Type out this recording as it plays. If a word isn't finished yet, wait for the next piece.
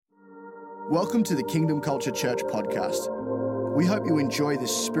Welcome to the Kingdom Culture Church podcast. We hope you enjoy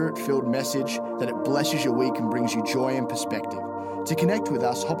this spirit-filled message, that it blesses your week and brings you joy and perspective. To connect with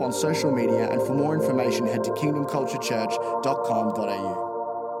us, hop on social media, and for more information, head to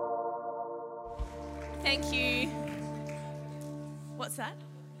kingdomculturechurch.com.au. Thank you. What's that?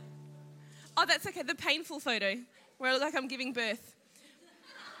 Oh, that's okay, the painful photo, where I look like I'm giving birth.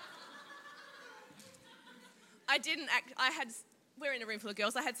 We're in a room full of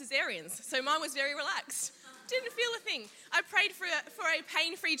girls, I had cesareans, so mine was very relaxed. Didn't feel a thing. I prayed for a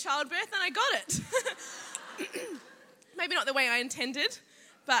pain-free childbirth and I got it. Maybe not the way I intended,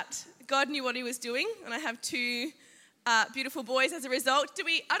 but God knew what he was doing, and I have two beautiful boys as a result. I don't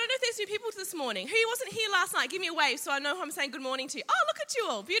know if there's new people this morning. Who wasn't here last night? Give me a wave so I know who I'm saying good morning to. Oh, look at you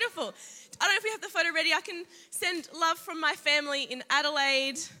all. Beautiful. I don't know if we have the photo ready. I can send love from my family in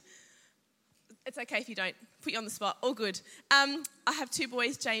Adelaide. It's okay if you don't. Put you on the spot. All good. I have two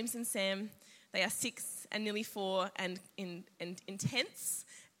boys, James and Sam. They are 6 and nearly 4 and intense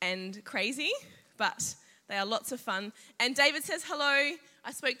and crazy, but they are lots of fun. And David says hello.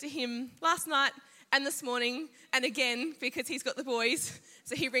 I spoke to him last night and this morning and again because he's got the boys,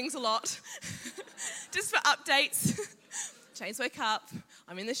 so he rings a lot. Just for updates. James woke up.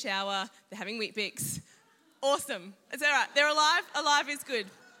 I'm in the shower. They're having Weet-Bix. Awesome. Is that right? They're alive? Alive is good.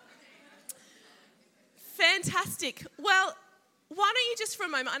 Fantastic. Well, why don't you just for a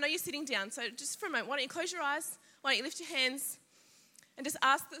moment, I know you're sitting down, so just for a moment, why don't you close your eyes, why don't you lift your hands and just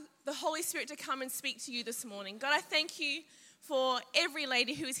ask the Holy Spirit to come and speak to you this morning. God, I thank you for every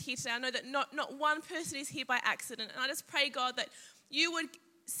lady who is here today. I know that not one person is here by accident, and I just pray, God, that you would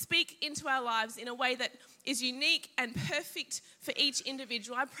speak into our lives in a way that is unique and perfect for each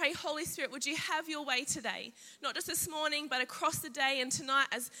individual. I pray, Holy Spirit, would you have your way today? Not just this morning, but across the day and tonight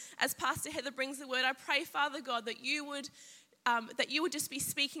as Pastor Heather brings the word. I pray, Father God, that you would just be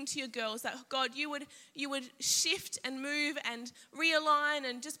speaking to your girls, that God, you would shift and move and realign,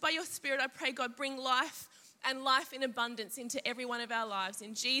 and just by your Spirit, I pray, God, bring life and life in abundance into every one of our lives.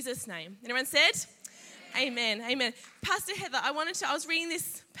 In Jesus' name. Everyone said? Amen. Amen. Pastor Heather, I was reading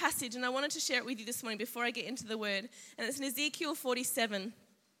this passage and I wanted to share it with you this morning before I get into the word. And it's in Ezekiel 47.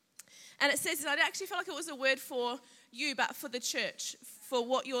 And it says, I actually felt like it was a word for you, but for the church, for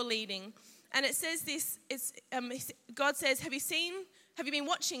what you're leading. And it says this, God says, have you been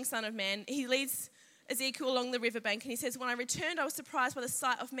watching, Son of Man? He leads Ezekiel along the riverbank, and he says, when I returned, I was surprised by the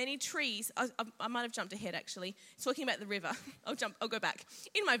sight of many trees. I might have jumped ahead, actually. It's talking about the river. I'll go back.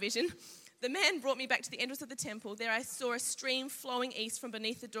 In my vision, the man brought me back to the entrance of the temple. There I saw a stream flowing east from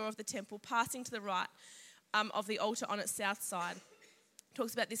beneath the door of the temple, passing to the right of the altar on its south side. It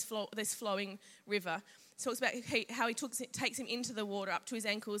talks about this flowing river. It talks about how he takes him into the water up to his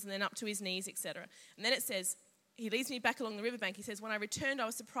ankles and then up to his knees, etc. And then it says, he leads me back along the riverbank. He says, when I returned, I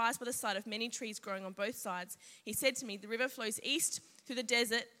was surprised by the sight of many trees growing on both sides. He said to me, the river flows east through the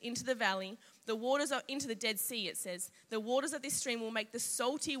desert into the valley. The waters are into the Dead Sea, it says. The waters of this stream will make the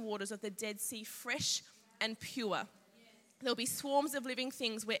salty waters of the Dead Sea fresh and pure. There'll be swarms of living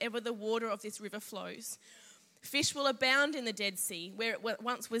things wherever the water of this river flows. Fish will abound in the Dead Sea, where it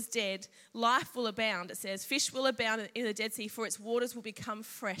once was dead. Life will abound, it says. Fish will abound in the Dead Sea, for its waters will become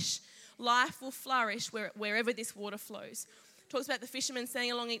fresh. Life will flourish wherever this water flows. Talks about the fishermen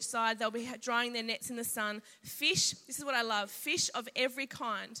standing along each side. They'll be drying their nets in the sun. Fish, this is what I love, fish of every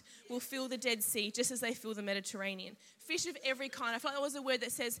kind will fill the Dead Sea just as they fill the Mediterranean. Fish of every kind. I feel like that was a word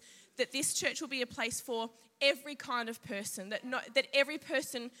that says that this church will be a place for every kind of person, that every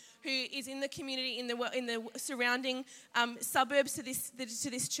person who is in the community, in the surrounding suburbs to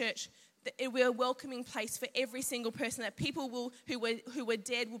this church, that it will be a welcoming place for every single person, that people who were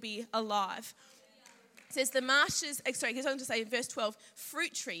dead will be alive. It says the marshes, it goes on to say in verse 12,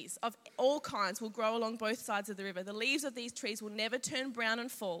 fruit trees of all kinds will grow along both sides of the river. The leaves of these trees will never turn brown and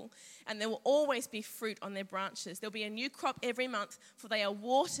fall, and there will always be fruit on their branches. There'll be a new crop every month, for they are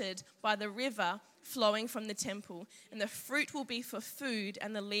watered by the river flowing from the temple. And the fruit will be for food,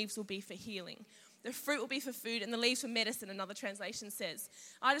 and the leaves will be for healing. The fruit will be for food and the leaves for medicine, another translation says.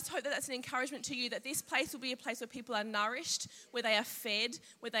 I just hope that that's an encouragement to you, that this place will be a place where people are nourished, where they are fed,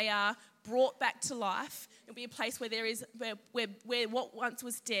 where they are brought back to life. It'll be a place where where what once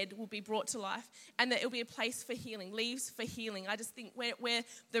was dead will be brought to life, and that it'll be a place for healing, leaves for healing. I just think where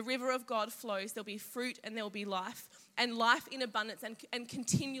the river of God flows, there'll be fruit and there'll be life, and life in abundance and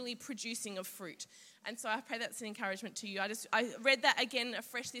continually producing of fruit. And so I pray that's an encouragement to you. I read that again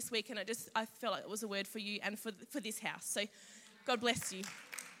afresh this week, and I felt like it was a word for you and for this house. So God bless you.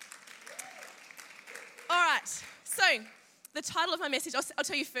 All right, so the title of my message, I'll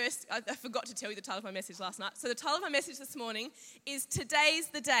tell you first. I forgot to tell you the title of my message last night. So the title of my message this morning is Today's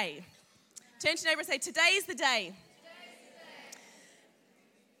the Day. Turn to your neighbour and say, today is the day.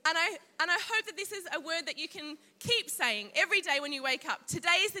 And I hope that this is a word that you can keep saying every day when you wake up.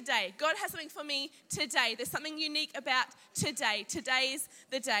 Today is the day. God has something for me today. There's something unique about today. Today's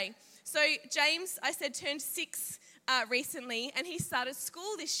the day. So James, I said, turned 6 recently, and he started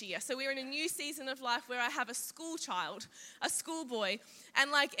school this year. So we're in a new season of life where I have a school child, a schoolboy.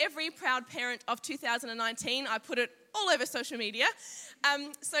 And like every proud parent of 2019, I put it all over social media.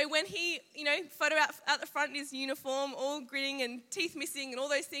 So when he, photo out the front in his uniform, all grinning and teeth missing and all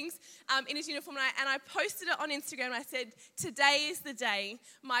those things in his uniform, and I posted it on Instagram, and I said, today is the day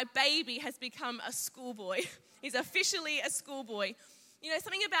my baby has become a schoolboy. He's officially a schoolboy.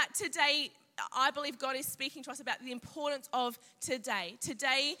 Something about today, I believe God is speaking to us about the importance of today.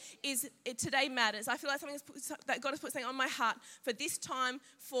 Today matters. I feel like that God has put something on my heart for this time,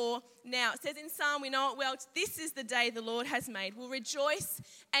 for now. It says in Psalm, we know it well, this is the day the Lord has made. We'll rejoice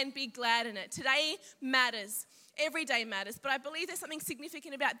and be glad in it. Today matters. Every day matters. But I believe there's something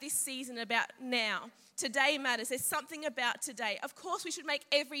significant about this season, about now. Today matters. There's something about today. Of course, we should make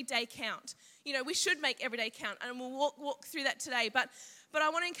every day count. We should make every day count, and we'll walk through that today. But I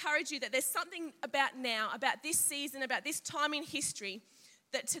want to encourage you that there's something about now, about this season, about this time in history,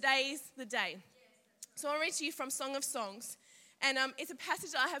 that today's the day. So I'll read to you from Song of Songs. And it's a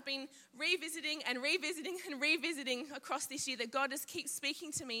passage that I have been revisiting across this year that God just keeps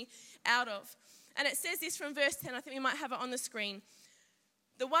speaking to me out of. And it says this from verse 10. I think we might have it on the screen.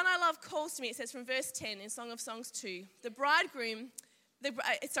 The one I love calls to me, it says from verse 10 in Song of Songs 2. The one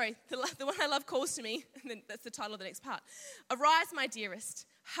I love calls to me, and then that's the title of the next part. Arise, my dearest,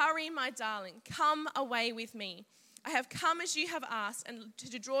 hurry, my darling, come away with me. I have come as you have asked, and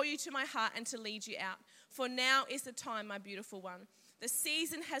to draw you to my heart and to lead you out. For now is the time, my beautiful one. The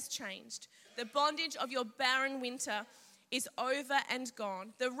season has changed. The bondage of your barren winter is over and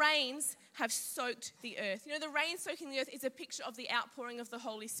gone. The rains have soaked the earth. The rain soaking the earth is a picture of the outpouring of the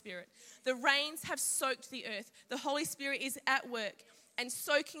Holy Spirit. The rains have soaked the earth. The Holy Spirit is at work and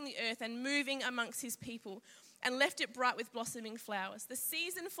soaking the earth and moving amongst his people, and left it bright with blossoming flowers. The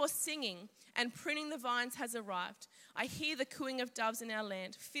season for singing and pruning the vines has arrived. I hear the cooing of doves in our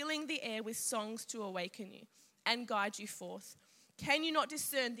land, filling the air with songs to awaken you and guide you forth. Can you not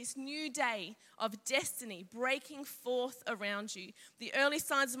discern this new day of destiny breaking forth around you? The early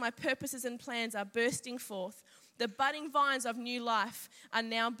signs of my purposes and plans are bursting forth. The budding vines of new life are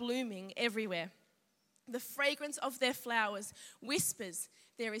now blooming everywhere. The fragrance of their flowers whispers,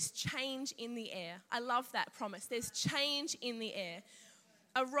 there is change in the air. I love that promise. There's change in the air.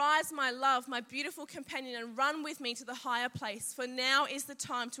 Arise, my love, my beautiful companion, and run with me to the higher place, for now is the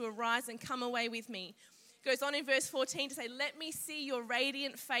time to arise and come away with me. Goes on in verse 14 to say, let me see your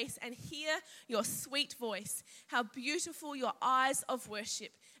radiant face and hear your sweet voice. How beautiful your eyes of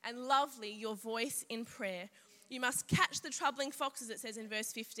worship and lovely your voice in prayer. You must catch the troubling foxes, it says in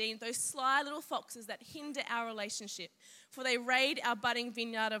verse 15, those sly little foxes that hinder our relationship, for they raid our budding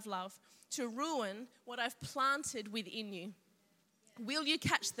vineyard of love to ruin what I've planted within you. Will you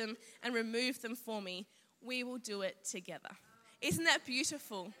catch them and remove them for me? We will do it together. Isn't that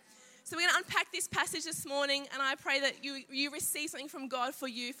beautiful? So we're going to unpack this passage this morning, and I pray that you receive something from God for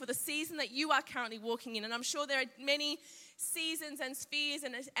you, for the season that you are currently walking in. And I'm sure there are many seasons and spheres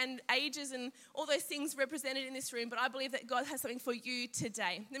and ages and all those things represented in this room, but I believe that God has something for you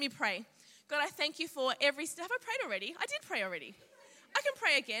today. Let me pray. God, I thank you for every step. Have I prayed already? I did pray already. I can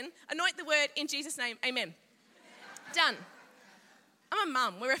pray again. Anoint the word in Jesus' name. Amen. Done. I'm a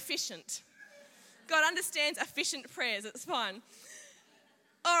mum. We're efficient. God understands efficient prayers. It's fine.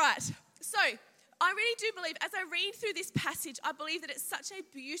 All right. So I really do believe, as I read through this passage, I believe that it's such a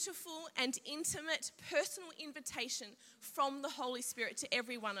beautiful and intimate personal invitation from the Holy Spirit to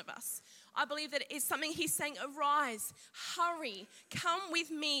every one of us. I believe that it is something he's saying, arise, hurry, come with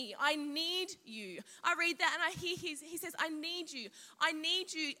me. I need you. I read that and I hear he says, I need you. I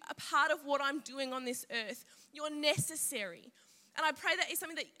need you a part of what I'm doing on this earth. You're necessary. And I pray that is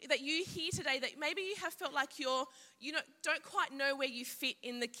something that you hear today, that maybe you have felt like you don't quite know where you fit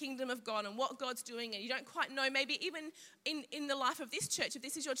in the kingdom of God and what God's doing, and you don't quite know, maybe even in the life of this church, if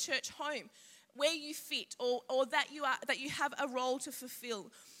this is your church home, where you fit or that you have a role to fulfill.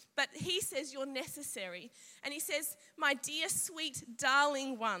 But he says you're necessary. And he says, my dear, sweet,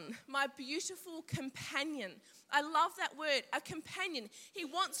 darling one, my beautiful companion. I love that word, a companion. He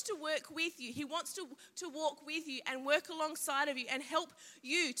wants to work with you. He wants to walk with you and work alongside of you and help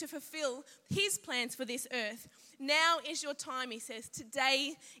you to fulfill his plans for this earth. Now is your time, he says.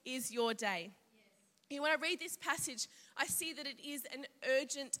 Today is your day. And when I read this passage, I see that it is an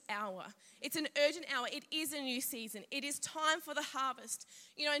urgent hour. It's an urgent hour. It is a new season. It is time for the harvest.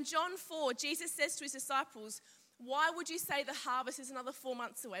 You know, in John 4, Jesus says to his disciples, why would you say the harvest is another 4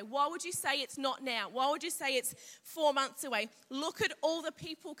 months away? Why would you say it's not now? Why would you say it's 4 months away? Look at all the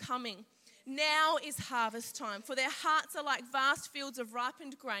people coming. Now is harvest time, for their hearts are like vast fields of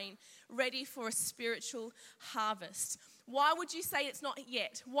ripened grain, ready for a spiritual harvest. Why would you say it's not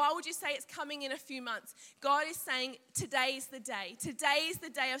yet? Why would you say it's coming in a few months? God is saying today is the day. Today is the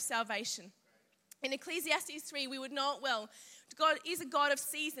day of salvation. In Ecclesiastes 3, we would know it well. God is a God of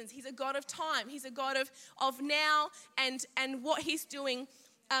seasons. He's a God of time. He's a God of now and what he's doing.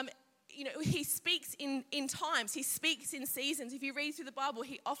 You know, he speaks in times. He speaks in seasons. If you read through the Bible,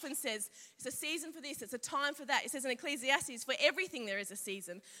 he often says, it's a season for this, it's a time for that. It says in Ecclesiastes, for everything there is a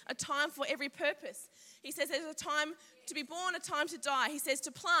season, a time for every purpose. He says there's a time to be born, a time to die. He says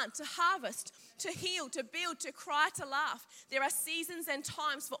to plant, to harvest, to heal, to build, to cry, to laugh. There are seasons and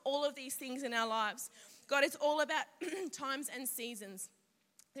times for all of these things in our lives. God is all about times and seasons.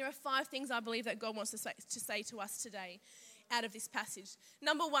 There are 5 things I believe that God wants to say to us today out of this passage.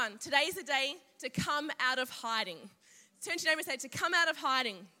 Number 1, today is the day to come out of hiding. Turn to your neighbor and say, to come out of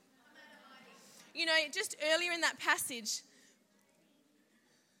hiding. You know, just earlier in that passage,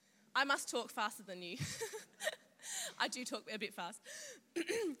 I must talk faster than you. I do talk a bit fast.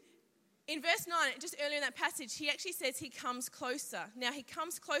 In verse 9, just earlier in that passage, he actually says he comes closer. Now, he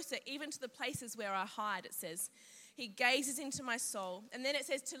comes closer even to the places where I hide, it says. He gazes into my soul. And then it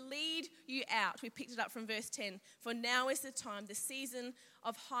says to lead you out. We picked it up from verse 10. For now is the time, the season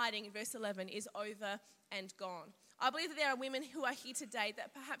of hiding, in verse 11, is over and gone. I believe that there are women who are here today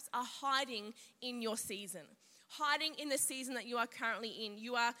that perhaps are hiding in your season. Hiding in the season that you are currently in.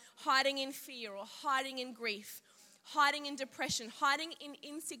 You are hiding in fear or hiding in grief. Hiding in depression, hiding in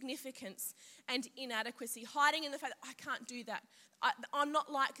insignificance and inadequacy, hiding in the fact that I can't do that. I'm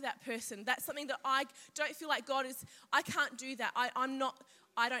not like that person. That's something that I don't feel like God is, I can't do that.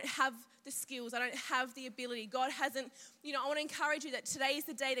 I don't have the skills. I don't have the ability. God hasn't, I want to encourage you that today is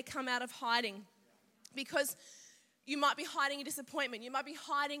the day to come out of hiding, because you might be hiding in disappointment. You might be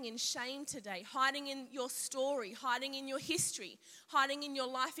hiding in shame today, hiding in your story, hiding in your history, hiding in your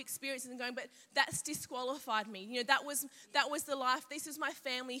life experiences and going, but that's disqualified me. That was the life. This is my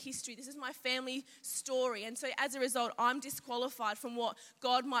family history. This is my family story. And so as a result, I'm disqualified from what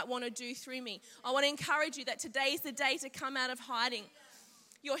God might want to do through me. I want to encourage you that today is the day to come out of hiding.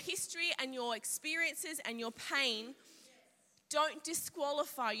 Your history and your experiences and your pain don't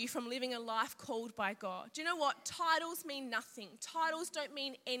disqualify you from living a life called by God. Do you know what? Titles mean nothing. Titles don't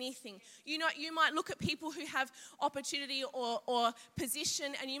mean anything. You might look at people who have opportunity or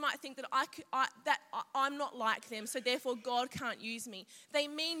position, and you might think that I'm not like them, so therefore God can't use me. They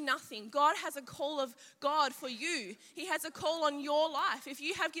mean nothing. God has a call of God for you. He has a call on your life. If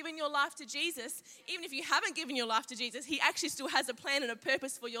you have given your life to Jesus, even if you haven't given your life to Jesus, he actually still has a plan and a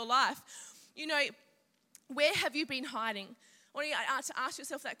purpose for your life. Where have you been hiding? I want you to ask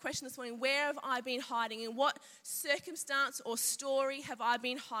yourself that question this morning. Where have I been hiding? In what circumstance or story have I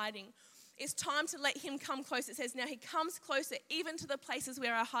been hiding? It's time to let him come close. It says, now he comes closer even to the places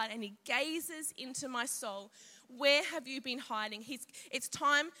where I hide, and he gazes into my soul. Where have you been hiding? It's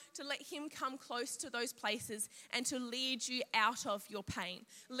time to let him come close to those places and to lead you out of your pain,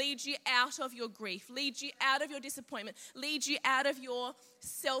 lead you out of your grief, lead you out of your disappointment, lead you out of your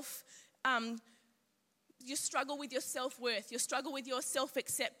your struggle with your self-worth, your struggle with your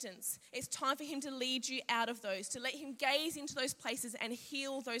self-acceptance. It's time for him to lead you out of those, to let him gaze into those places and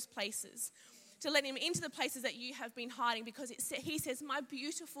heal those places, to let him into the places that you have been hiding, because he says, my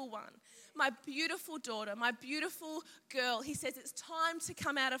beautiful one, my beautiful daughter, my beautiful girl, he says it's time to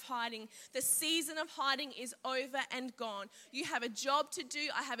come out of hiding. The season of hiding is over and gone. You have a job to do.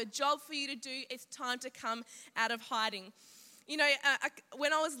 I have a job for you to do. It's time to come out of hiding.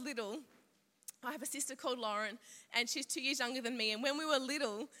 When I was little, I have a sister called Lauren, and she's 2 years younger than me. And when we were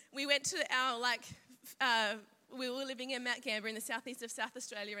little, we went to we were living in Mount Gambier in the southeast of South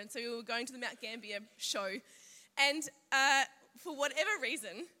Australia, and so we were going to the Mount Gambier show. And for whatever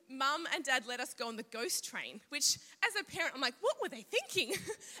reason, Mum and Dad let us go on the ghost train, which as a parent, I'm like, what were they thinking?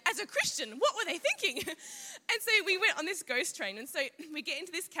 As a Christian, what were they thinking? And so we went on this ghost train, and so we get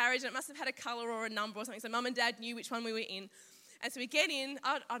into this carriage, and it must have had a colour or a number or something, so Mum and Dad knew which one we were in. And so we get in,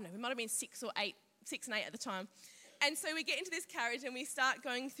 I don't know, we might have been 6 and 8 at the time. And so we get into this carriage and we start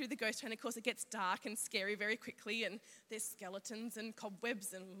going through the ghost train. Of course, it gets dark and scary very quickly, and there's skeletons and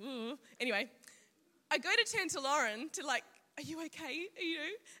cobwebs and Anyway, I go to turn to Lauren to are you okay?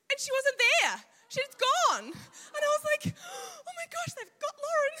 And she wasn't there. She'd gone. And I was like, oh my gosh, they've got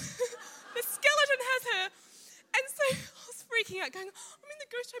Lauren. The skeleton has out going, I'm in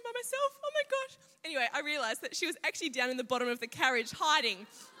the ghost train by myself. Oh my gosh. Anyway, I realised that she was actually down in the bottom of the carriage hiding.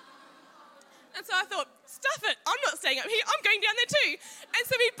 And so I thought, stuff it, I'm not staying up here, I'm going down there too. And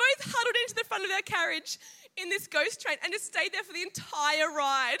so we both huddled into the front of our carriage in this ghost train and just stayed there for the entire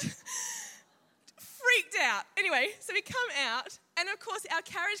ride. Freaked out. Anyway, so we come out, and of course our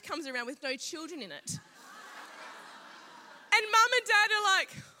carriage comes around with no children in it. And Mum and Dad are like,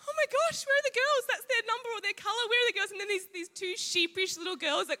 oh my gosh, where are the girls? That's their number or their colour, where are the girls? And then these two sheepish little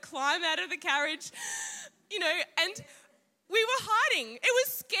girls that climb out of the carriage, and we were hiding. It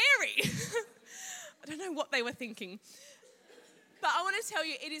was scary. I don't know what they were thinking. But I want to tell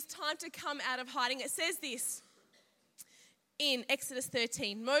you, it is time to come out of hiding. It says this in Exodus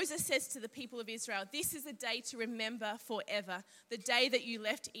 13. Moses says to the people of Israel, this is a day to remember forever, the day that you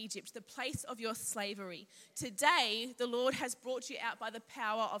left Egypt, the place of your slavery. Today, the Lord has brought you out by the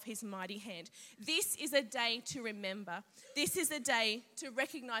power of his mighty hand. This is a day to remember. This is a day to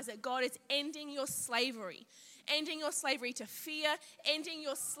recognize that God is ending your slavery. Ending your slavery to fear, ending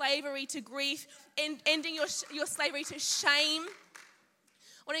your slavery to grief, ending your slavery to shame.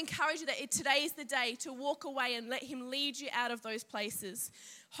 I want to encourage you that today is the day to walk away and let him lead you out of those places.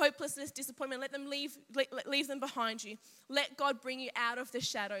 Hopelessness, disappointment, let them leave them behind you. Let God bring you out of the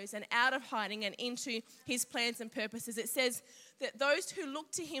shadows and out of hiding and into his plans and purposes. It says that those who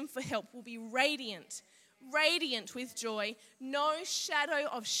look to him for help will be radiant with joy. No shadow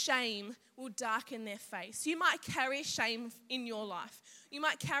of shame will darken their face. You might carry shame in your life. You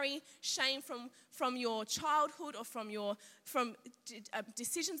might carry shame from your childhood or from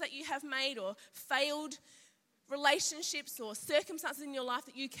decisions that you have made or failed relationships or circumstances in your life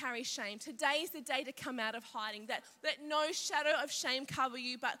that you carry shame. Today is the day to come out of hiding. That no shadow of shame cover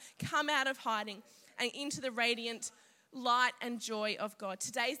you, but come out of hiding and into the radiant light and joy of God.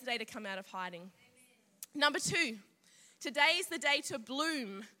 Today is the day to come out of hiding. Number 2, today is the day to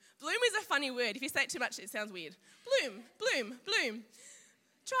bloom. Bloom is a funny word. If you say it too much, it sounds weird. Bloom, bloom, bloom.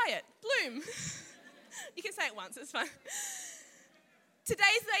 Try it, bloom. You can say it once, it's fine. Today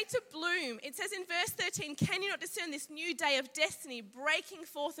is the day to bloom. It says in verse 13, can you not discern this new day of destiny breaking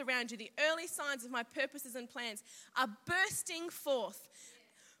forth around you? The early signs of my purposes and plans are bursting forth.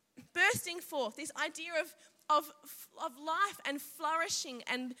 Bursting forth. This idea of life and flourishing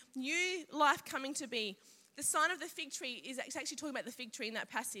and new life coming to be. The sign of the fig tree is actually talking about the fig tree in that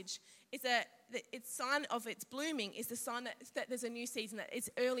passage. It's sign of its blooming is the sign that there's a new season, that it's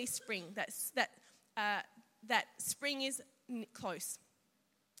early spring, that spring is close.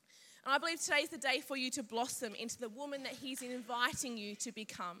 And I believe today is the day for you to blossom into the woman that he's inviting you to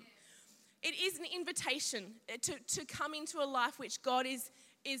become. It is an invitation to come into a life which God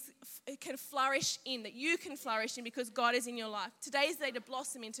can flourish in, that you can flourish in because God is in your life. Today is the day to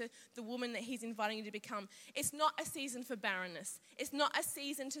blossom into the woman that he's inviting you to become. It's not a season for barrenness. It's not a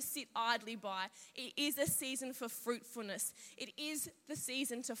season to sit idly by. It is a season for fruitfulness. It is the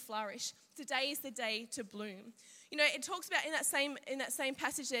season to flourish. Today is the day to bloom. It talks about in that same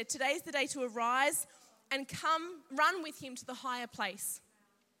passage there, today is the day to arise and run with him to the higher place.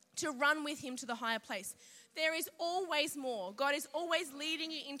 To run with him to the higher place. There is always more. God is always leading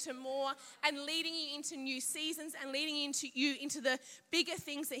you into more and leading you into new seasons and leading you into the bigger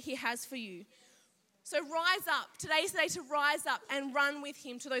things that he has for you. So rise up. Today's the day to rise up and run with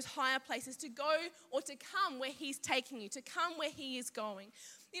him to those higher places, to go or to come where he's taking you, to come where he is going.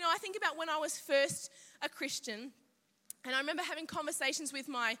 I think about when I was first a Christian, and I remember having conversations with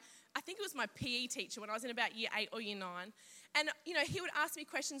I think it was my PE teacher when I was in about year 8 or year 9. And, he would ask me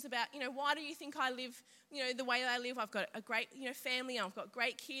questions about, why do you think I live, the way that I live? I've got a great, family. I've got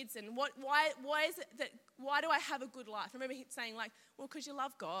great kids. And why do I have a good life? I remember him saying well, because you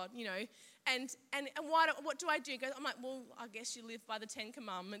love God, and what do I do? I'm like, well, I guess you live by the 10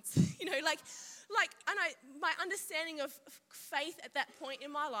 Commandments, my understanding of faith at that point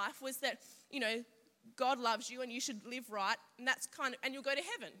in my life was that, God loves you and you should live right. And you'll go to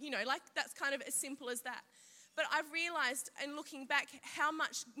heaven, that's kind of as simple as that. But I've realised, and looking back, how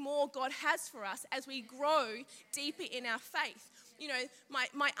much more God has for us as we grow deeper in our faith.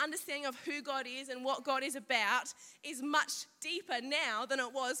 My understanding of who God is and what God is about is much deeper now than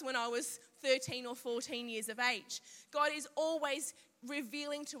it was when I was 13 or 14 years of age. God is always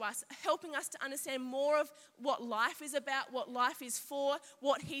revealing to us, helping us to understand more of what life is about, what life is for,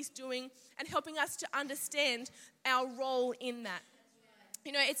 what he's doing, and helping us to understand our role in that.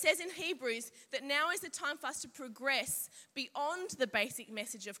 You know, it says in Hebrews that now is the time for us to progress beyond the basic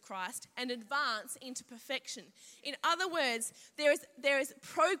message of Christ and advance into perfection. In other words, there is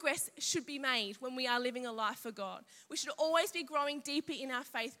progress should be made when we are living a life for God. We should always be growing deeper in our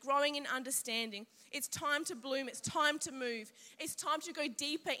faith, growing in understanding. It's time to bloom. It's time to move. It's time to go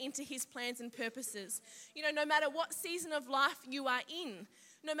deeper into his plans and purposes. You know, no matter what season of life you are in,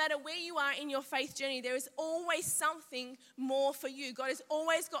 no matter where you are in your faith journey, there is always something more for you. God has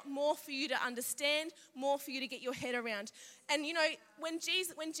always got more for you to understand, more for you to get your head around. And you know, when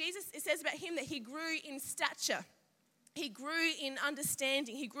Jesus, it says about him that he grew in stature. He grew in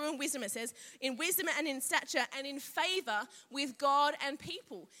understanding. He grew in wisdom, it says, in wisdom and in stature and in favor with God and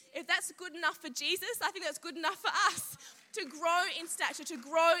people. If that's good enough for Jesus, I think that's good enough for us. To grow in stature, to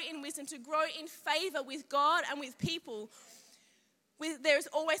grow in wisdom, to grow in favor with God and with people. There is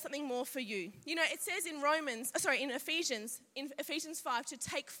always something more for you. You know, it says in Ephesians 5, to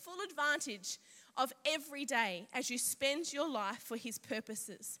take full advantage of every day as you spend your life for his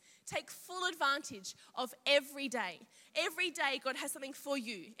purposes. Take full advantage of every day. Every day God has something for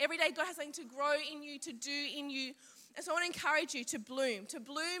you. Every day God has something to grow in you, to do in you. And so I want to encourage you to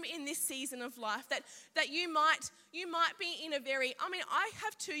bloom in this season of life, that you might be in a very, I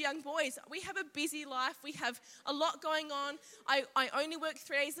have 2 young boys. We have a busy life. We have a lot going on. I only work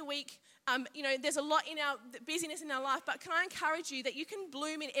 3 days a week. You know, there's a lot in our busyness in our life, but can I encourage you that you can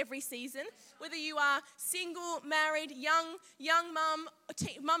bloom in every season, whether you are single, married, young mum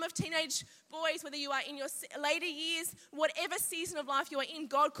of teenage boys, whether you are in your later years, whatever season of life you are in,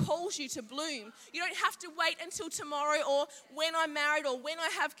 God calls you to bloom. You don't have to wait until tomorrow or when I'm married or when I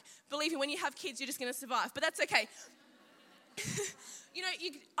have, believe me, when you have kids, you're just going to survive, but that's okay. You know,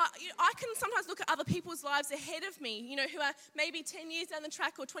 I can sometimes look at other people's lives ahead of me, you know, who are maybe 10 years down the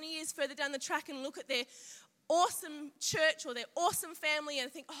track or 20 years further down the track and look at their awesome church or their awesome family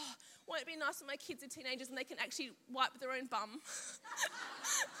and think, oh, won't it be nice when my kids are teenagers and they can actually wipe their own bum?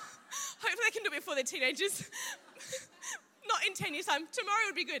 Hopefully they can do it before they're teenagers. Not in 10 years' time. Tomorrow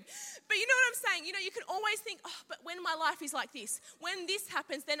would be good. But you know what I'm saying? You know, you can always think, oh, but when my life is like this, when this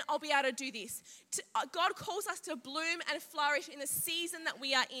happens, then I'll be able to do this. God calls us to bloom and flourish in the season that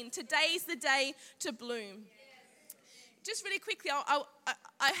we are in. Today's the day to bloom. Just really quickly,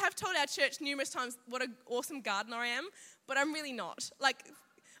 I have told our church numerous times what an awesome gardener I am, but I'm really not. Like,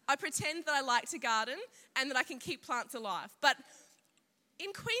 I pretend that I like to garden and that I can keep plants alive. But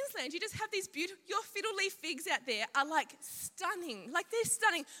in Queensland, you just have these beautiful, your fiddle leaf figs out there are like stunning. Like they're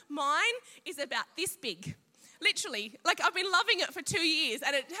stunning. Mine is about this big. Literally. Like I've been loving it for 2 years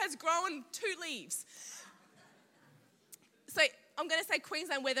and it has grown 2 leaves. So I'm going to say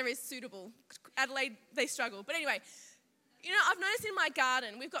Queensland weather is suitable. Adelaide, they struggle. But anyway, you know, I've noticed in my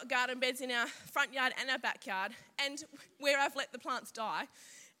garden, we've got garden beds in our front yard and our backyard. And where I've let the plants die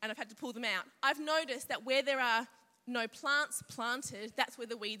and I've had to pull them out, I've noticed that where there are no plants planted, that's where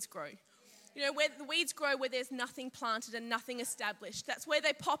the weeds grow. You know, where the weeds grow, where there's nothing planted and nothing established. That's where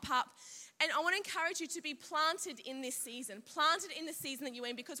they pop up. And I want to encourage you to be planted in this season. Planted in the season that you're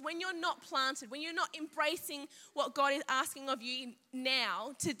in. Because when you're not planted, when you're not embracing what God is asking of you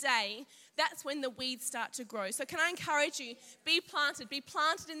now, today, that's when the weeds start to grow. So can I encourage you, be planted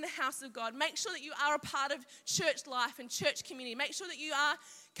in the house of God. Make sure that you are a part of church life and church community. Make sure that you are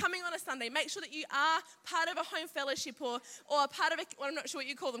coming on a Sunday. Make sure that you are part of a home fellowship or a part of I'm not sure what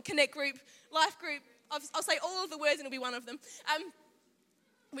you call them, connect group, life group. I'll say all of the words and it'll be one of them.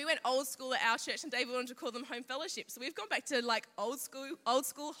 We went old school at our church and David wanted to call them home fellowships. So we've gone back to like old school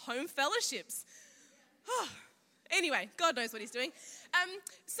home fellowships. Anyway, God knows what he's doing.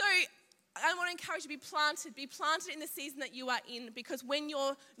 So I want to encourage you to be planted in the season that you are in, because when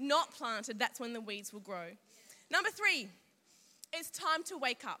you're not planted, that's when the weeds will grow. Number 3, it's time to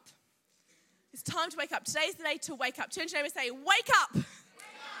wake up. It's time to wake up. Today's the day to wake up. Turn to your neighbor and say, wake up. Wake up.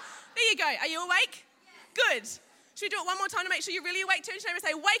 There you go. Are you awake? Yes. Good. Should we do it one more time to make sure you're really awake? Turn to your neighbor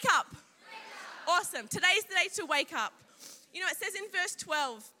and say, wake up. Wake up. Awesome. Today's the day to wake up. You know, it says in verse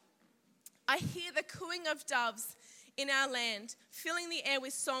 12, I hear the cooing of doves in our land, filling the air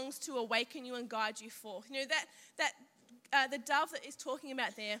with songs to awaken you and guide you forth. You know, the dove that is talking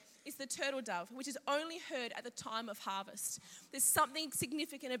about there is the turtle dove, which is only heard at the time of harvest. There's something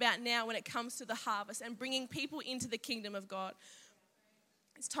significant about now when it comes to the harvest and bringing people into the kingdom of God.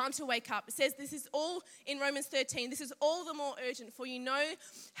 It's time to wake up. It says this is all in Romans 13. This is all the more urgent, for you know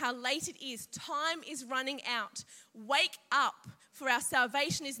how late it is. Time is running out. Wake up, for our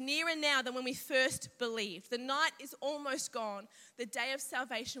salvation is nearer now than when we first believed. The night is almost gone. The day of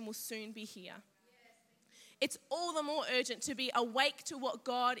salvation will soon be here. It's all the more urgent to be awake to what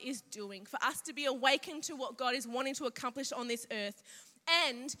God is doing, for us to be awakened to what God is wanting to accomplish on this earth.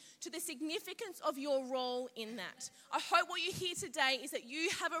 and to the significance of your role in that. I hope what you hear today is that you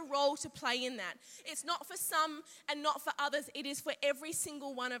have a role to play in that. It's not for some and not for others. It is for every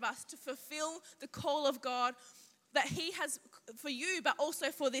single one of us to fulfill the call of God that He has for you, but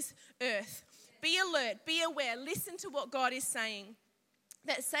also for this earth. Be alert, be aware, listen to what God is saying.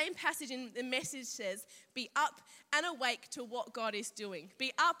 That same passage in the Message says, be up and awake to what God is doing.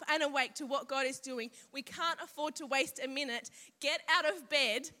 Be up and awake to what God is doing. We can't afford to waste a minute. Get out of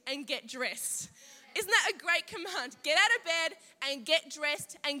bed and get dressed. Isn't that a great command? Get out of bed and get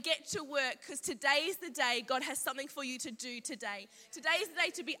dressed and get to work, because today is the day God has something for you to do today. Today is the day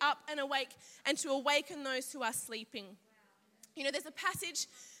to be up and awake and to awaken those who are sleeping. You know, there's a passage,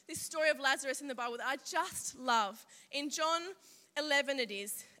 this story of Lazarus in the Bible that I just love. In John 11 it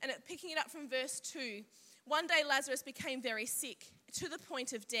is, and picking it up from verse 2. One day Lazarus became very sick, to the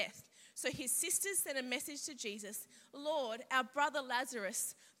point of death. So his sisters sent a message to Jesus, Lord, our brother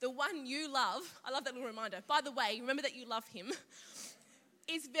Lazarus, the one you love, I love that little reminder, by the way, remember that you love him,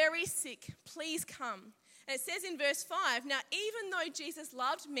 is very sick. Please come. And it says in verse 5, now even though Jesus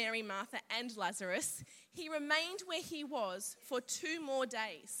loved Mary, Martha, and Lazarus, he remained where he was for 2 more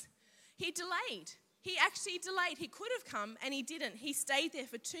days. He delayed. He actually delayed. He could have come and he didn't. He stayed there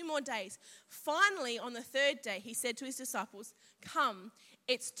for 2 more days. Finally, on the 3rd day, he said to his disciples, come,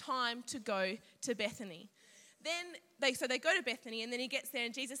 it's time to go to Bethany. Then they go to Bethany, and then he gets there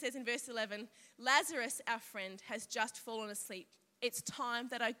and Jesus says in verse 11, Lazarus, our friend, has just fallen asleep. It's time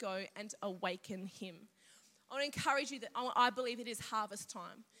that I go and awaken him. I want to encourage you that I believe it is harvest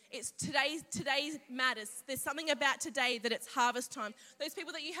time. It's today matters. There's something about today that it's harvest time. Those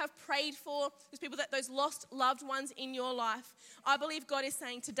people that you have prayed for, those lost loved ones in your life, I believe God is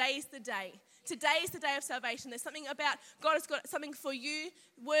saying today is the day. Today is the day of salvation. There's something about God has got something for you,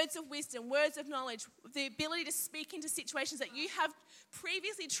 words of wisdom, words of knowledge, the ability to speak into situations that you have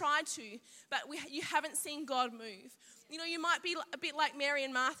previously tried to, but you haven't seen God move. You know, you might be a bit like Mary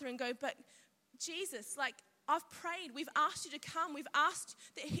and Martha and go, but Jesus, like, I've prayed. We've asked you to come. We've asked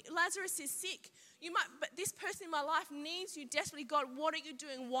that Lazarus is sick. But this person in my life needs you desperately. God, what are you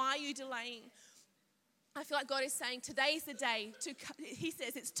doing? Why are you delaying? I feel like God is saying today is the day he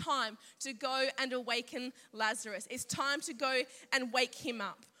says it's time to go and awaken Lazarus. It's time to go and wake him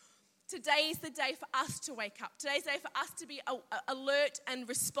up. Today is the day for us to wake up. Today's the day for us to be alert and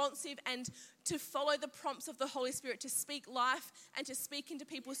responsive and to follow the prompts of the Holy Spirit, to speak life and to speak into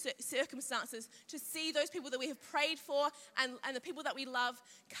people's circumstances, to see those people that we have prayed for and the people that we love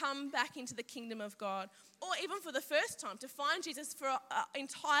come back into the kingdom of God. Or even for the first time, to find Jesus for an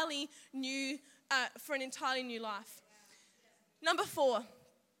entirely new life. Number 4,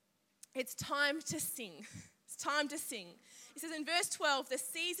 it's time to sing. It's time to sing. It says in verse 12, the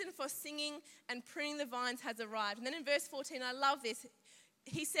season for singing and pruning the vines has arrived. And then in verse 14, I love this.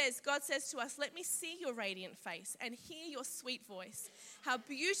 God says to us, let me see your radiant face and hear your sweet voice. How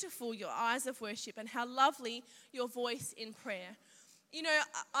beautiful your eyes of worship and how lovely your voice in prayer. You know,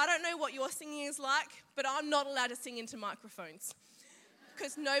 I don't know what your singing is like, but I'm not allowed to sing into microphones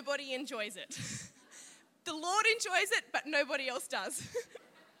because nobody enjoys it. The Lord enjoys it, but nobody else does.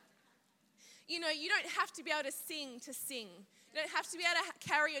 You know, you don't have to be able to sing to sing. You don't have to be able to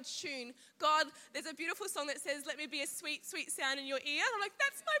carry a tune. God, there's a beautiful song that says, let me be a sweet, sweet sound in your ear. I'm like,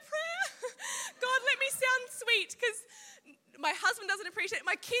 that's my prayer. God, let me sound sweet, because my husband doesn't appreciate it.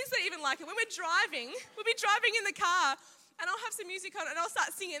 My kids don't even like it. When we'll be driving in the car, and I'll have some music on, and I'll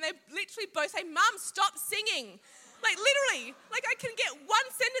start singing, and they literally both say, Mum, stop singing. Like, literally. Like, I can get one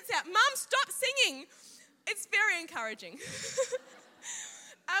sentence out. Mum, stop singing. It's very encouraging.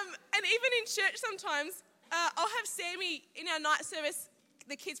 And even in church sometimes, I'll have Sammy in our night service.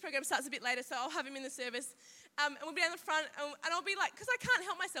 The kids program starts a bit later, so I'll have him in the service. And we'll be down the front, and I'll be like, because I can't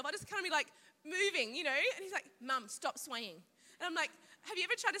help myself, I just kind of be like moving, you know. And he's like, Mum, stop swaying. And I'm like, have you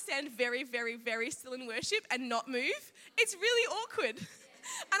ever tried to stand very, very, very still in worship and not move? It's really awkward.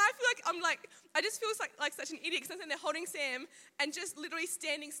 And I feel like I just feel like such an idiot, because I'm there holding Sam and just literally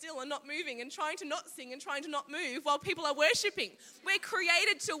standing still and not moving and trying to not sing and trying to not move while people are worshiping. We're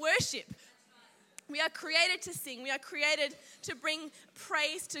created to worship. We are created to sing. We are created to bring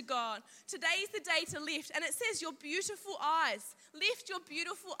praise to God. Today is the day to lift. And it says your beautiful eyes. Lift your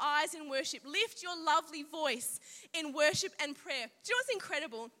beautiful eyes in worship. Lift your lovely voice in worship and prayer. Do you know what's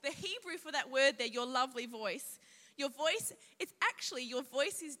incredible? The Hebrew for that word there, your lovely voice. Your voice, your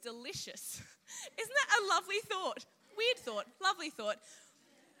voice is delicious. Isn't that a lovely thought? Weird thought, lovely thought.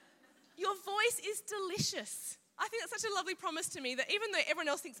 Your voice is delicious. I think that's such a lovely promise to me, that even though everyone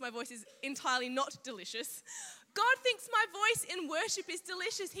else thinks my voice is entirely not delicious, God thinks my voice in worship is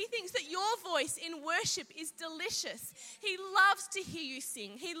delicious. He thinks that your voice in worship is delicious. He loves to hear you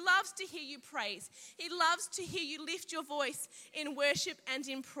sing. He loves to hear you praise. He loves to hear you lift your voice in worship and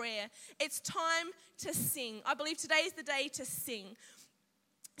in prayer. It's time to sing. I believe today is the day to sing.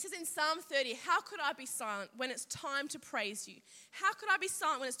 It says in Psalm 30, how could I be silent when it's time to praise you? How could I be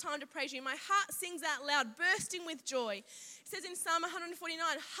silent when it's time to praise you? My heart sings out loud, bursting with joy. It says in Psalm 149,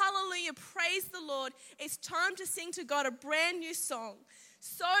 hallelujah, praise the Lord. It's time to sing to God a brand new song.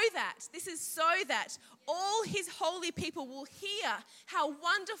 So that all his holy people will hear how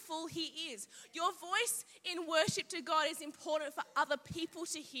wonderful he is. Your voice in worship to God is important for other people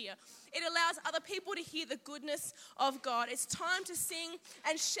to hear. It allows other people to hear the goodness of God. It's time to sing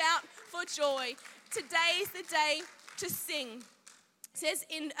and shout for joy. Today's the day to sing. It says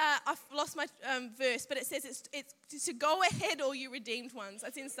I've lost my verse, but it says it's to go ahead, all you redeemed ones.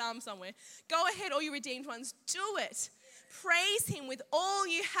 That's in Psalm somewhere. Go ahead, all you redeemed ones. Do it. Praise him with all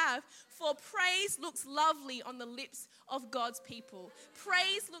you have, for praise looks lovely on the lips of God's people.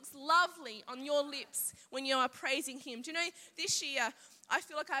 Praise looks lovely on your lips when you are praising him. Do you know, this year, I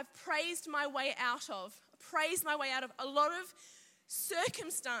feel like I've praised my way out of a lot of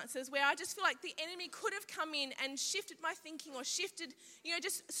circumstances where I just feel like the enemy could have come in and shifted my thinking or shifted,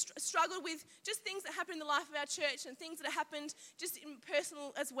 just struggled with just things that happened in the life of our church and things that have happened just in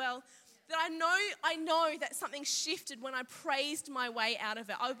personal as well. That I know that something shifted when I praised my way out of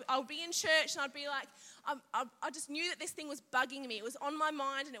it. I'll be in church and I'd be like, I just knew that this thing was bugging me. It was on my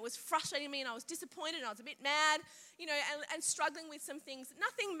mind and it was frustrating me and I was disappointed and I was a bit mad, and struggling with some things.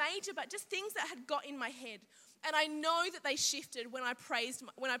 Nothing major, but just things that had got in my head. And I know that they shifted when I praised.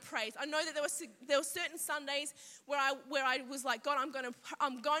 I know that there were certain Sundays where I was like, God, I'm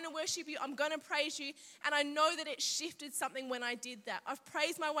going to worship you. I'm going to praise you. And I know that it shifted something when I did that. I've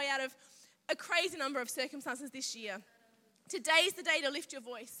praised my way out of a crazy number of circumstances this year. Today's the day to lift your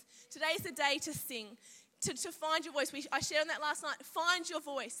voice. Today's the day to sing, to find your voice. I shared on that last night. Find your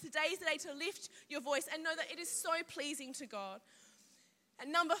voice. Today's the day to lift your voice and know that it is so pleasing to God.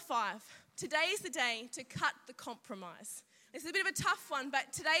 And number 5, today's the day to cut the compromise. It's a bit of a tough one,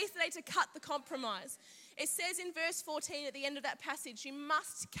 but today's the day to cut the compromise. It says in verse 14 at the end of that passage, you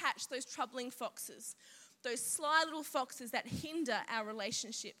must catch those troubling foxes, those sly little foxes that hinder our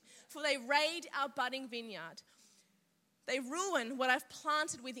relationship, for they raid our budding vineyard. They ruin what I've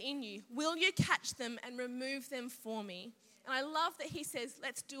planted within you. Will you catch them and remove them for me? And I love that he says,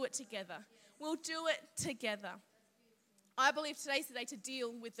 let's do it together. We'll do it together. I believe today's the day to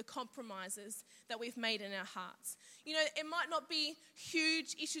deal with the compromises that we've made in our hearts. It might not be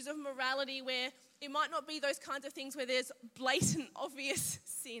huge issues of morality where it might not be those kinds of things where there's blatant, obvious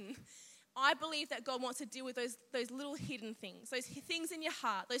sin. I believe that God wants to deal with those little hidden things, those things in your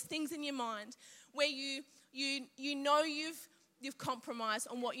heart, those things in your mind where you've compromised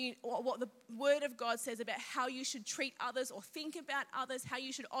on what the Word of God says about how you should treat others or think about others, how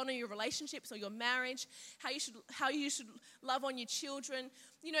you should honor your relationships or your marriage, how you should love on your children.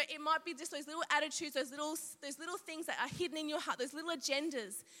 It might be just those little attitudes, those little things that are hidden in your heart, those little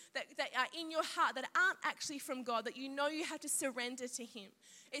agendas that are in your heart that aren't actually from God, that you have to surrender to him.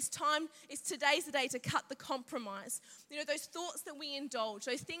 Today's the day to cut the compromise. Those thoughts that we indulge,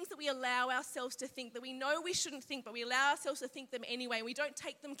 those things that we allow ourselves to think that we know we shouldn't think, but we allow ourselves to think them anyway, and we don't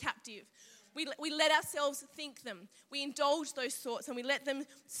take them captive. We let ourselves think them. We indulge those thoughts and we let them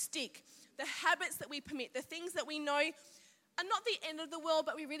stick. The habits that we permit, the things that we know are not the end of the world,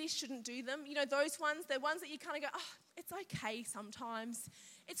 but we really shouldn't do them. Those ones, the ones that you kind of go, oh, it's okay sometimes.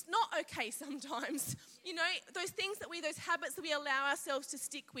 It's not okay sometimes. Those habits that we allow ourselves to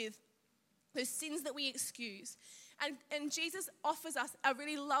stick with, those sins that we excuse. And Jesus offers us a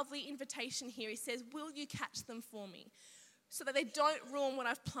really lovely invitation here. He says, will you catch them for me? So that they don't ruin what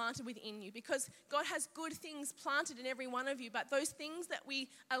I've planted within you. Because God has good things planted in every one of you, but those things that we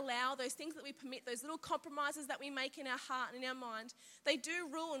allow, those things that we permit, those little compromises that we make in our heart and in our mind, they do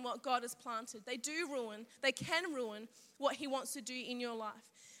ruin what God has planted. They can ruin what he wants to do in your life.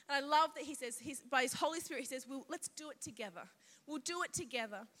 And I love that he says, by his Holy Spirit, he says, let's do it together. We'll do it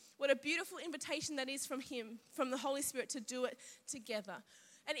together. What a beautiful invitation that is from him, from the Holy Spirit, to do it together.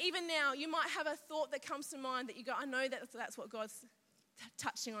 And even now, you might have a thought that comes to mind that you go, I know that's what God's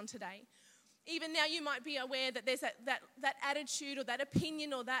touching on today. Even now, you might be aware that there's that attitude or that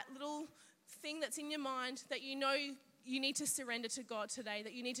opinion or that little thing that's in your mind that you need to surrender to God today,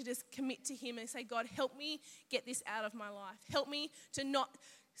 that you need to just commit to him and say, God, help me get this out of my life. Help me to not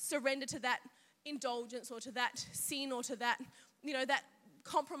surrender to that indulgence or to that sin or to that, that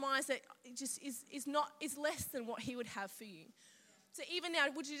compromise that just is less than what he would have for you. So even now,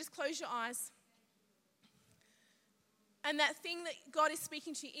 would you just close your eyes? And that thing that God is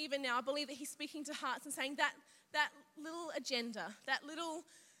speaking to you even now, I believe that he's speaking to hearts and saying that little agenda, that little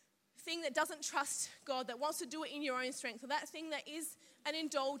thing that doesn't trust God, that wants to do it in your own strength, or that thing that is an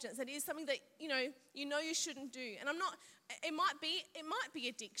indulgence, that is something that you know you shouldn't do. And it might be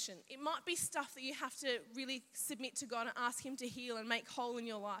addiction. It might be stuff that you have to really submit to God and ask him to heal and make whole in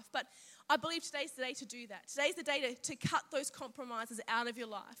your life. But I believe today's the day to do that. Today's the day to cut those compromises out of your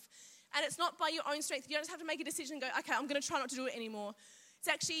life. And it's not by your own strength. You don't just have to make a decision and go, okay, I'm going to try not to do it anymore. It's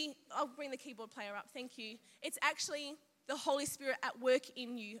actually, I'll bring the keyboard player up, thank you. It's actually the Holy Spirit at work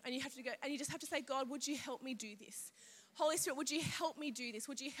in you. And you have to go, and you just have to say, God, would you help me do this? Holy Spirit, would you help me do this?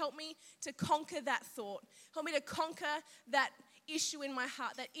 Would you help me to conquer that thought? Help me to conquer that issue in my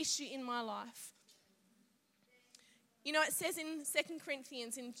heart, that issue in my life. You know, it says in 2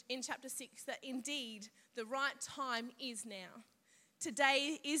 Corinthians in chapter 6 that indeed the right time is now.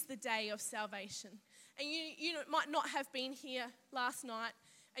 Today is the day of salvation. And you might not have been here last night,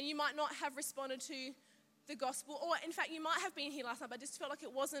 and you might not have responded to the gospel, or in fact you might have been here last night but just felt like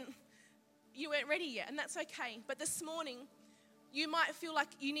you weren't ready yet, and that's okay. But this morning you might feel like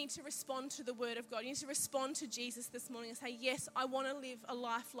you need to respond to the word of God. You need to respond to Jesus this morning and say, yes, I want to live a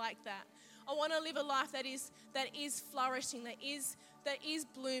life like that. I want to live a life that is flourishing, that is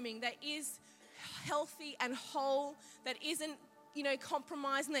blooming, that is healthy and whole, that isn't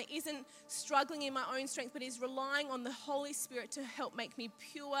compromising, that isn't struggling in my own strength, but is relying on the Holy Spirit to help make me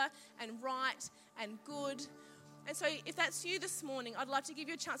pure and right and good. And so if that's you this morning, I'd love to give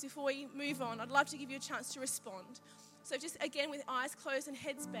you a chance before we move on. I'd love to give you a chance to respond. So just again, with eyes closed and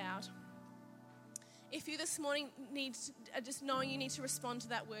heads bowed, if you this morning just knowing you need to respond to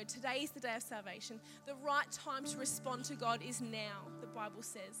that word, today is the day of salvation. The right time to respond to God is now, the Bible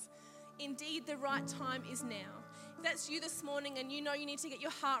says. Indeed, the right time is now. If that's you this morning and you know you need to get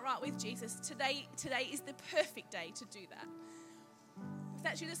your heart right with Jesus, today is the perfect day to do that. If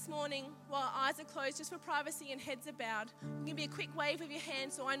that's you this morning, while eyes are closed, just for privacy and heads are bowed, give me a quick wave of your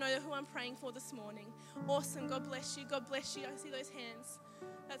hand so I know who I'm praying for this morning. Awesome. God bless you. God bless you. I see those hands.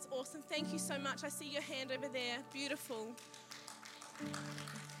 That's awesome. Thank you so much. I see your hand over there. Beautiful.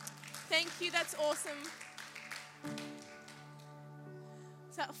 Thank you. That's awesome.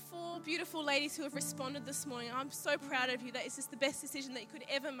 So 4 beautiful ladies who have responded this morning. I'm so proud of you. That is just the best decision that you could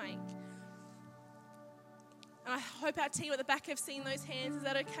ever make. And I hope our team at the back have seen those hands. Is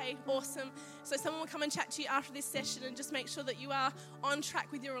that okay? Awesome. So someone will come and chat to you after this session and just make sure that you are on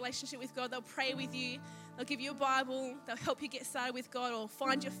track with your relationship with God. They'll pray with you. They'll give you a Bible. They'll help you get started with God or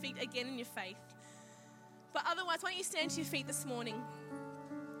find your feet again in your faith. But otherwise, why don't you stand to your feet this morning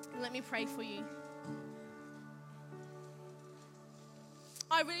and let me pray for you.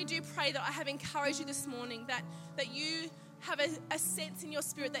 I really do pray that I have encouraged you this morning, that you have a sense in your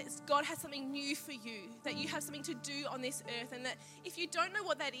spirit that God has something new for you, that you have something to do on this earth, and that if you don't know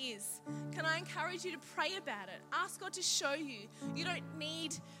what that is, can I encourage you to pray about it? Ask God to show you. You don't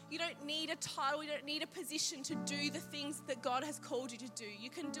need a title, you don't need a position to do the things that God has called you to do. You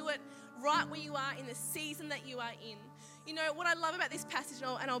can do it right where you are in the season that you are in. You know, what I love about this passage,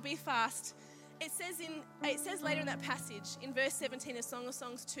 and I'll be fast, it says later in that passage, in verse 17 of Song of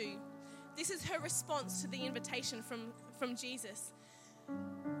Songs 2, this is her response to the invitation from Jesus.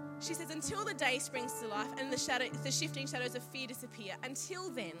 She says, until the day springs to life and the shifting shadows of fear disappear,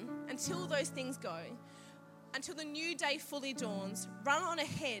 until then, until those things go, until the new day fully dawns, run on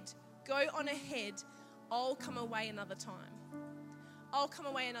ahead, go on ahead, I'll come away another time. I'll come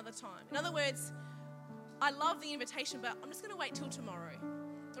away another time. In other words, I love the invitation, but I'm just going to wait till tomorrow.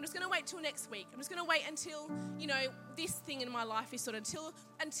 I'm just going to wait till next week. I'm just going to wait until, this thing in my life is sorted,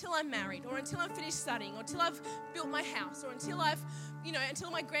 until I'm married, or until I'm finished studying, or until I've built my house, or until until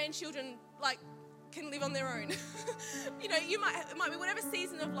my grandchildren, can live on their own. It might be whatever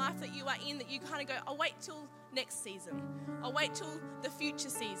season of life that you are in that you kind of go, I'll wait till next season. I'll wait till the future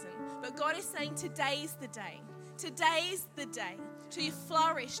season. But God is saying today's the day. Today's the day to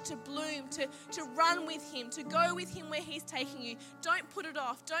flourish, to bloom, to run with him, to go with him where he's taking you. Don't put it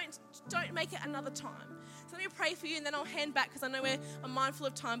off. Don't make it another time. So let me pray for you and then I'll hand back because I know I'm mindful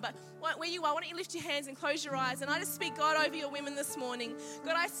of time. But where you are, why don't you lift your hands and close your eyes. And I just speak, God, over your women this morning.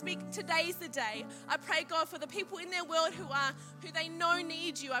 God, I speak today's the day. I pray, God, for the people in their world who they know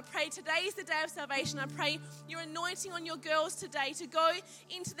need you. I pray today's the day of salvation. I pray your anointing on your girls today to go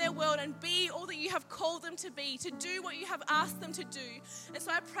into their world and be all that you have called them to be, to do what you have asked them to do. And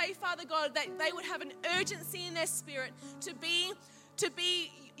so I pray, Father God, that they would have an urgency in their spirit to be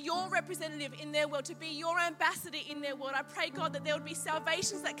your representative in their world, to be your ambassador in their world. I pray, God, that there would be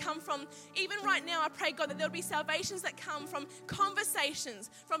salvations that come from, even right now, I pray, God, that there would be salvations that come from conversations,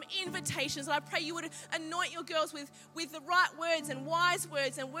 from invitations. And I pray you would anoint your girls with the right words and wise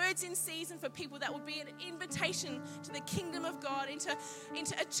words and words in season for people that would be an invitation to the kingdom of God, into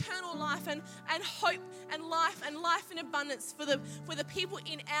eternal life and hope and life in abundance for the people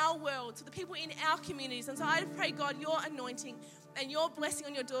in our world, to the people in our communities. And so I pray, God, your anointing and your blessing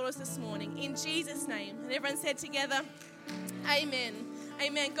on your daughters this morning, in Jesus' name. And everyone said together, amen.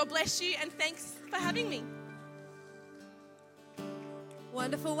 Amen. God bless you, and thanks for having me.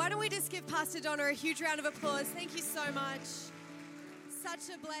 Wonderful. Why don't we just give Pastor Donna a huge round of applause? Thank you so much.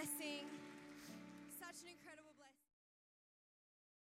 Such a blessing. Such an incredible blessing.